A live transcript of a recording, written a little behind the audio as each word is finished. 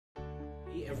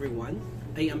Hey everyone,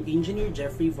 I am Engineer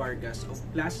Jeffrey Vargas of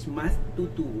Class Math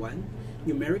 221,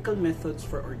 Numerical Methods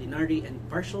for Ordinary and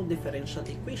Partial Differential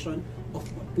Equation of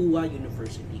Papua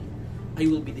University. I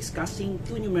will be discussing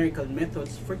two numerical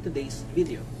methods for today's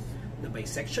video, the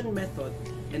bisection method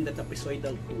and the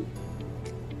trapezoidal tool.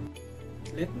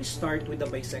 Let me start with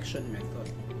the bisection method.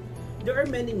 There are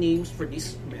many names for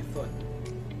this method: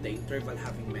 the interval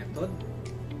halving method,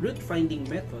 root finding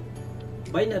method,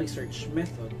 binary search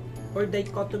method, or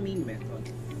dichotomy method.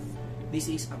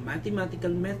 This is a mathematical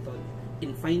method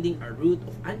in finding a root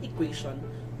of an equation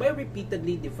by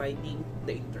repeatedly dividing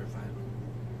the interval.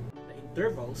 The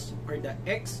intervals are the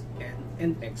xn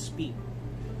and xp.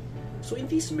 So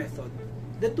in this method,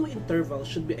 the two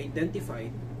intervals should be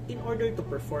identified in order to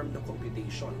perform the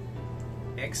computation.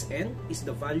 Xn is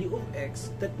the value of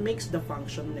x that makes the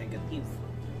function negative,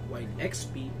 while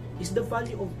xp is the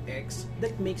value of x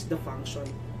that makes the function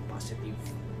positive.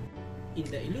 In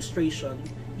the illustration,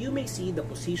 you may see the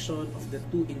position of the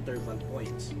two interval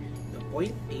points, the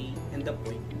point A and the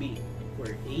point B,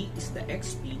 where A is the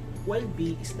xp while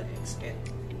B is the xn.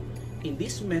 In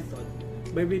this method,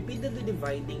 by repeatedly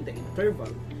dividing the interval,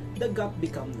 the gap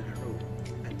becomes narrow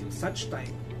until such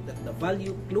time that the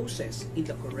value closes in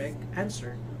the correct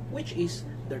answer, which is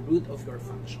the root of your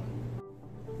function.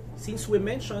 Since we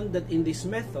mentioned that in this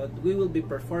method, we will be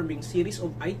performing series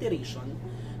of iteration,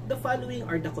 the following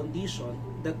are the conditions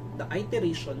that the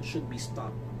iteration should be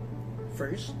stopped.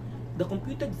 First, the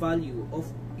computed value of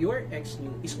your x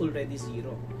new is already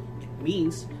 0. It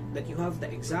means that you have the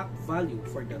exact value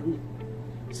for the root.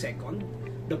 Second,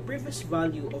 the previous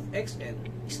value of xn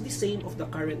is the same of the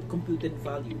current computed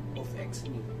value of x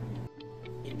new.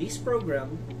 In this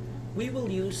program, we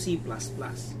will use C++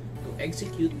 to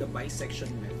execute the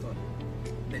bisection method.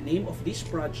 The name of this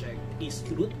project is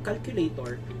Root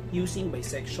Calculator using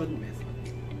bisection method.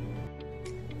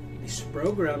 This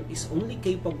program is only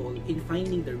capable in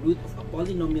finding the root of a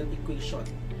polynomial equation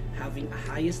having a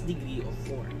highest degree of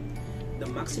 4. The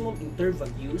maximum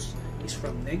interval used is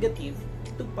from negative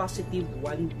to positive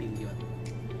 1 billion.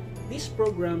 This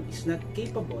program is not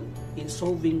capable in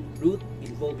solving root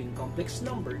involving complex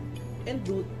number and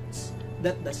roots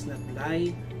that does not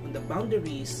lie on the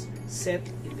boundaries set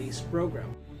in this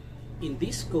program. In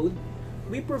this code,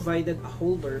 we provided a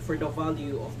holder for the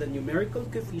value of the numerical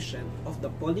coefficient of the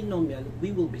polynomial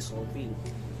we will be solving.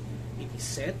 It is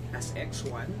set as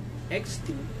x1,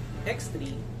 x2,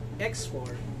 x3,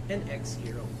 x4, and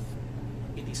x0.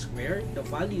 It is where the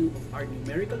value of our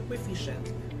numerical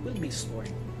coefficient will be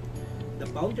stored. The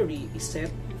boundary is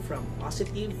set from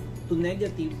positive to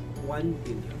negative 1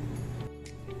 billion.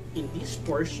 In this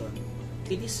portion,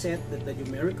 it is set that the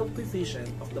numerical coefficient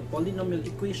of the polynomial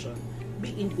equation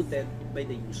be inputted by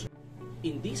the user.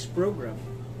 In this program,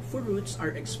 4 roots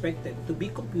are expected to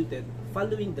be computed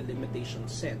following the limitation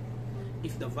set.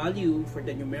 If the value for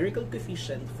the numerical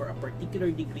coefficient for a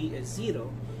particular degree is 0,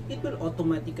 it will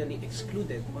automatically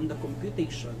excluded on the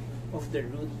computation of the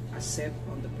root as set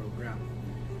on the program.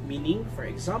 Meaning, for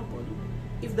example,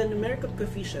 if the numerical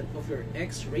coefficient of your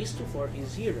x raised to 4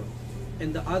 is 0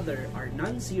 and the other are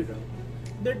non-zero,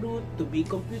 the root to be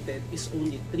computed is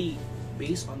only 3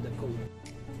 based on the code.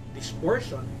 This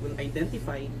portion will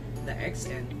identify the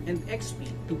xn and xp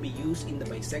to be used in the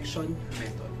bisection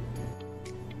method.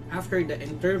 After the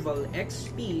interval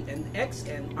xp and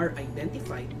xn are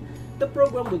identified, the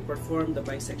program will perform the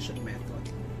bisection method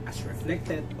as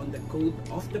reflected on the code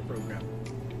of the program.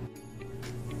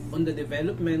 On the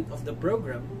development of the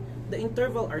program, the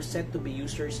interval are set to be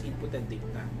users' inputted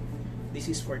data.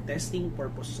 This is for testing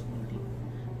purposes only.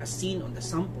 As seen on the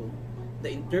sample,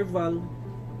 the interval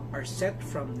are set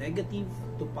from negative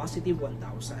to positive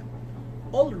 1000.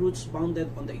 All roots bounded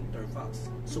on the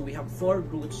intervals, so we have 4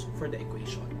 roots for the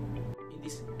equation. In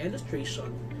this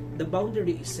illustration, the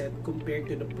boundary is set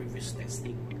compared to the previous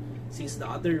testing. Since the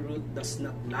other root does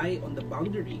not lie on the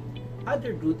boundary,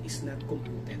 other root is not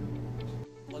computed.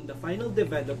 On the final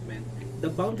development, the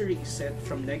boundary is set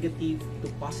from negative to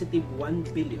positive 1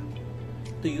 billion.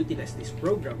 To utilize this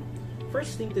program,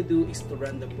 first thing to do is to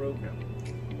run the program.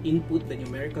 Input the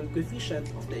numerical coefficient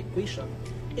of the equation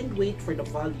and wait for the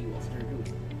value of the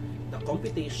root. The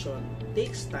computation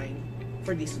takes time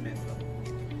for this method.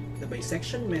 The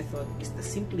bisection method is the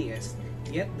simplest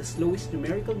yet the slowest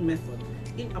numerical method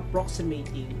in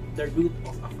approximating the root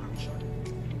of a function.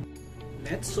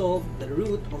 Let's solve the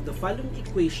root of the following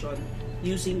equation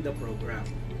using the program.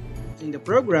 In the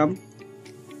program,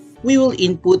 we will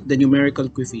input the numerical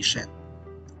coefficient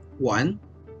 1,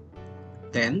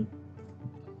 10,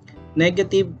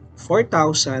 negative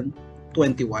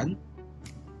 4,021,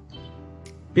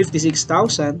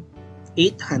 56,000,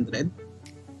 800,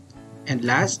 and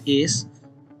last is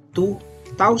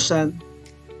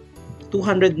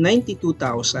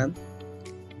 292,000,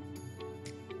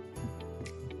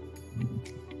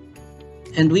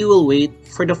 and we will wait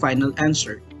for the final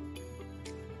answer.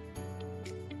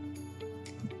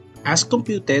 As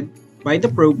computed by the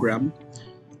program,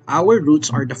 our roots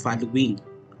are the following: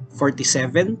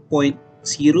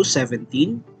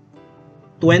 47.017,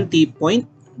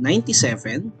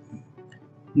 20.97,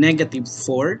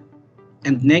 -4,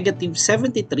 and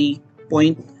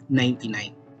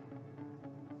 -73.99.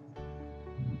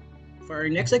 For our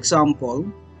next example,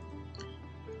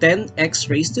 10x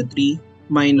raised to 3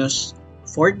 minus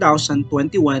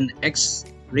 4021x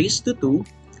raised to 2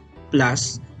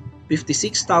 plus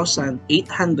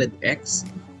 56,800x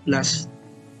plus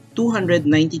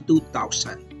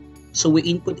 292,000. So we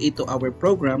input it to our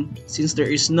program. Since there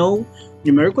is no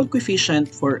numerical coefficient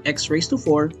for x raised to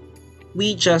 4,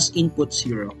 we just input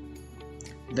 0.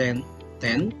 Then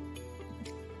 10,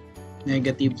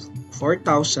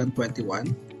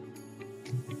 -4021,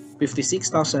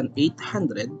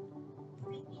 56,800,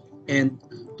 and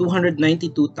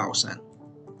 292,000.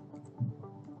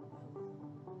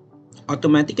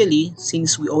 Automatically,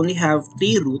 since we only have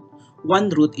 3 roots, 1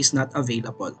 root is not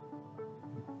available.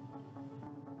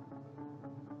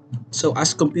 So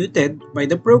as computed by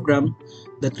the program,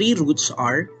 the 3 roots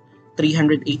are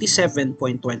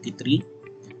 387.23,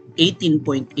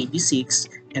 18.86,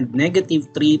 and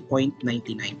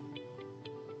 -3.99.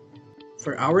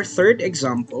 For our third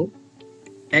example,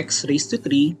 x raised to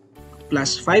 3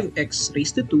 plus 5x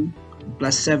raised to 2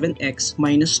 plus 7x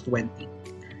minus 20.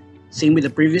 Same with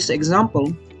the previous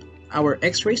example, our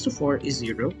x raised to 4 is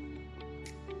 0,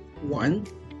 1,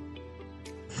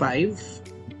 5,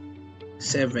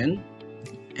 7,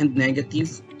 and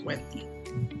 -20.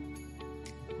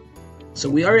 So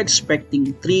we are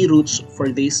expecting 3 roots for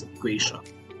this equation.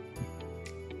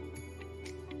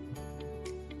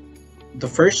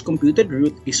 The first computed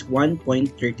root is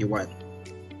 1.31.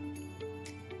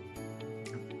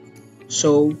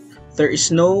 So there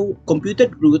is no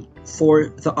computed root for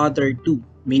the other 2,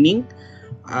 meaning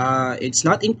it's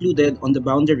not included on the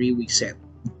boundary we set.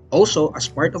 Also, as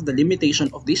part of the limitation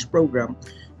of this program,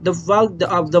 the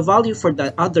value for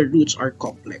the other roots are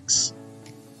complex.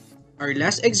 Our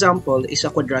last example is a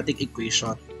quadratic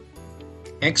equation,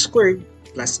 x squared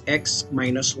plus x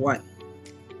minus 1.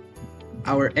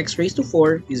 Our x raised to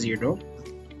 4 is 0,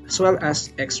 as well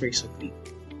as x raised to 3.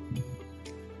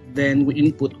 Then we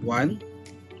input 1,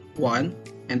 1,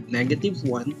 and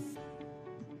 -1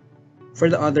 for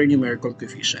the other numerical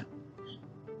coefficient.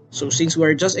 So since we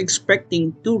are just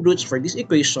expecting 2 roots for this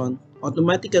equation,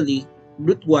 automatically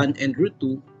root 1 and root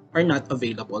 2 are not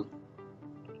available.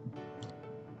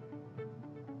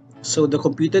 So the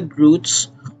computed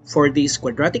roots for these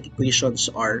quadratic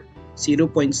equations are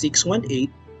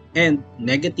 0.618 and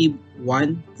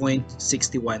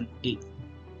 -1.618.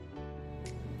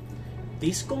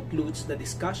 This concludes the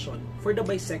discussion for the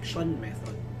bisection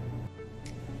method.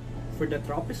 For the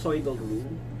trapezoidal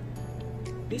rule,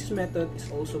 this method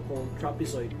is also called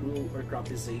trapezoid rule or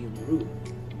trapezium rule.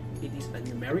 It is a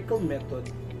numerical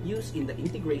method used in the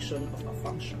integration of a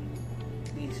function.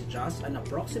 This is just an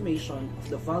approximation of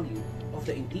the value of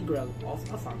the integral of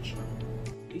a function.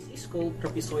 This is called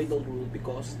trapezoidal rule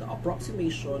because the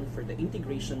approximation for the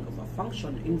integration of a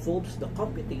function involves the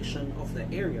computation of the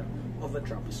area of a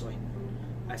trapezoid.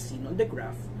 As seen on the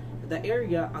graph, the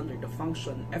area under the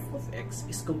function f of x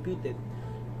is computed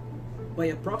by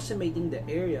approximating the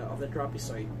area of the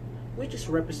trapezoid, which is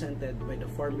represented by the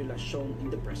formula shown in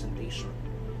the presentation.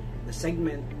 The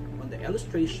segment on the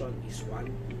illustration is 1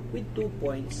 with 2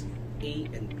 points A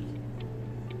and B.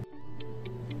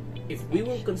 If we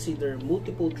will consider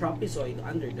multiple trapezoid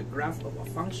under the graph of a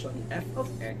function f of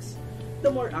x,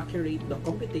 the more accurate the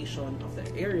computation of the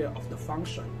area of the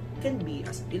function can be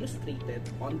as illustrated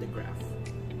on the graph.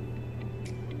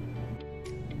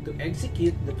 To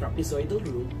execute the trapezoidal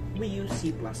rule, we use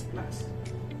C++.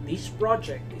 This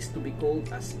project is to be called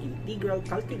as Integral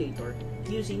Calculator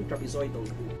using trapezoidal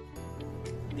rule.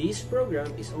 This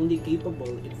program is only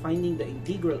capable in finding the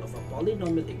integral of a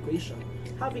polynomial equation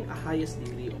having a highest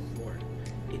degree of 4.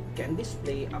 It can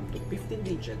display up to 15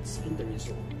 digits in the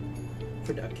result.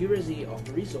 For the accuracy of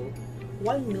the result,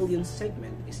 1 million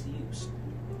segment is used.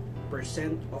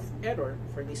 Percent of error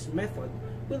for this method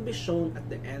will be shown at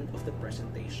the end of the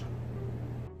presentation.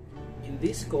 In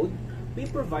this code, we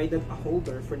provided a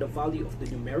holder for the value of the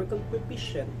numerical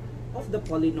coefficient of the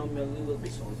polynomial we will be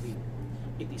solving.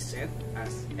 It is set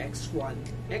as x1,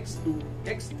 x2,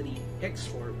 x3,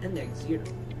 x4, and x0.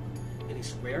 it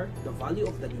is where the value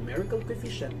of the numerical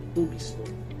coefficient will be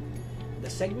stored. The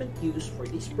segment used for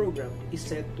this program is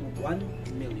set to 1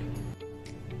 million.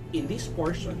 In this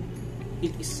portion,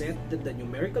 it is set that the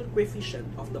numerical coefficient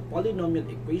of the polynomial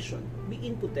equation be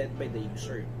inputted by the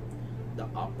user. The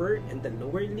upper and the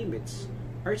lower limits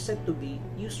are set to be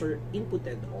user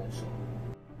inputted also.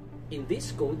 In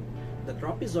this code, the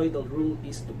trapezoidal rule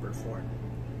is to perform.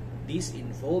 This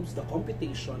involves the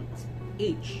computation of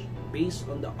h based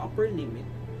on the upper limit,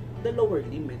 the lower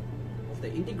limit of the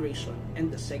integration,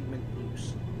 and the segment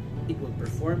used. It will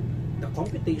perform the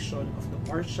computation of the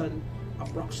partial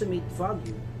approximate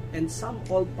value and sum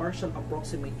all partial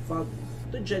approximate value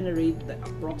to generate the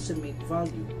approximate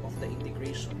value of the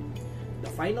integration. The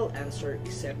final answer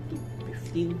is set to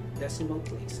 15 decimal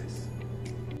places.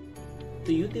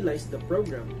 To utilize the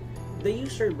program, the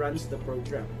user runs the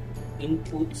program,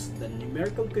 inputs the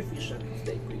numerical coefficient of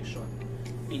the equation,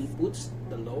 inputs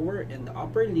the lower and the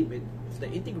upper limit of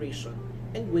the integration,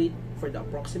 and wait for the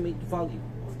approximate value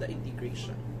of the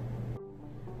integration.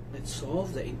 Let's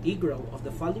solve the integral of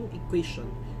the following equation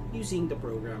using the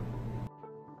program.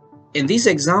 In this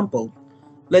example,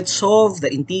 let's solve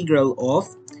the integral of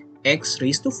x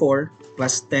raised to 4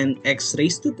 plus 10x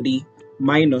raised to 3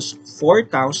 minus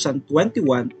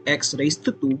 4021x raised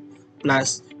to 2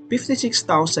 plus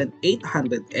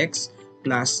 56,800x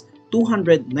plus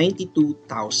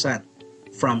 292,000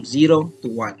 from 0 to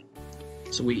 1.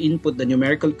 So we input the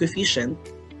numerical coefficient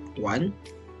 1,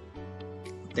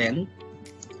 10,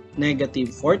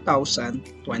 negative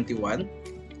 4,021,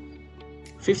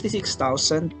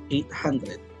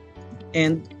 56,800,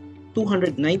 and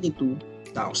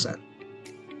 292,000.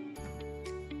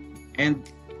 And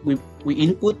we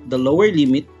input the lower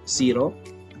limit 0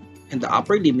 and the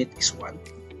upper limit is 1.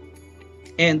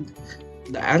 And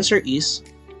the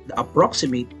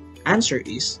approximate answer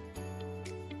is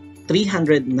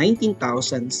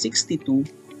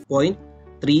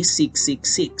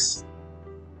 319,062.3666.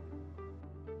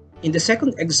 In the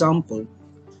second example,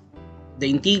 the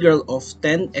integral of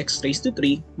 10x raised to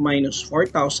 3 minus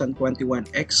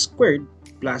 4021x squared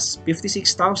plus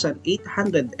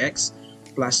 56,800x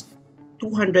plus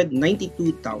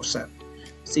 292,000.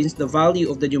 Since the value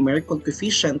of the numerical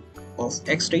coefficient of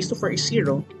x raised to 4 is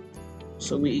 0,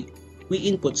 so we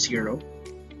input 0,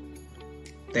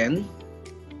 10,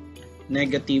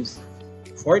 negative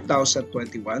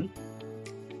 4,021,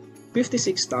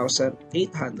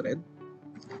 56,800,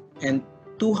 and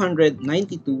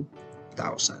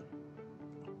 292,000.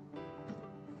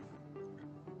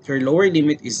 Your lower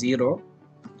limit is 0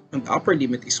 and upper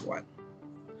limit is 1.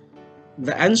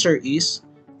 The answer is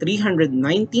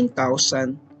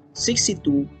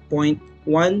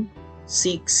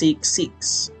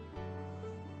 319,062.1666.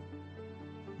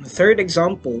 The third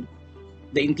example,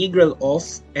 the integral of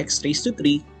x raised to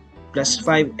 3 plus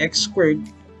 5x squared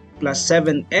plus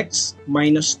 7x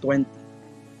minus 20.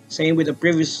 Same with the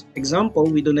previous example,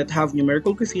 we do not have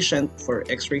numerical coefficient for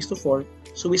x raised to 4,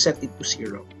 so we set it to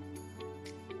 0.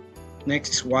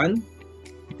 Next is 1,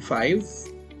 5,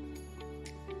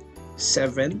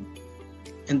 7,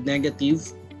 and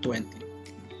negative 20.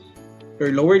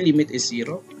 Your lower limit is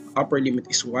 0, upper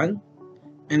limit is 1,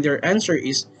 and your answer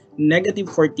is negative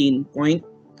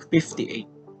 14.58.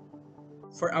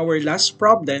 For our last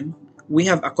problem, we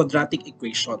have a quadratic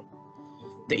equation.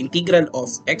 The integral of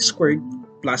x squared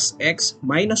plus x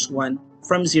minus 1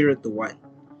 from 0 to 1.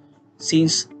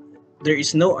 Since there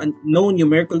is no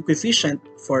numerical coefficient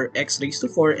for x raised to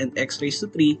 4 and x raised to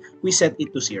 3, we set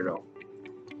it to 0.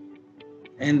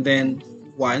 And then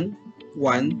 1,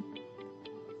 1,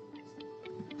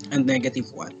 and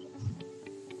negative 1.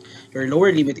 Your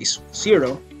lower limit is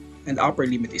 0 and upper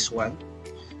limit is 1.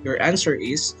 Your answer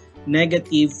is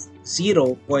negative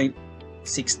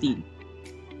 0.16.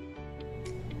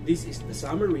 This is the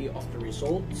summary of the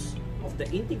results of the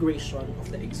integration of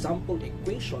the example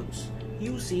equations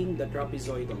using the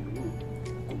trapezoidal rule.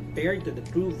 Compared to the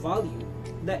true value,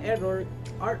 the error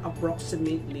are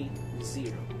approximately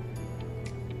 0.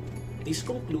 This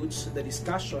concludes the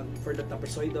discussion for the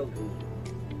trapezoidal rule.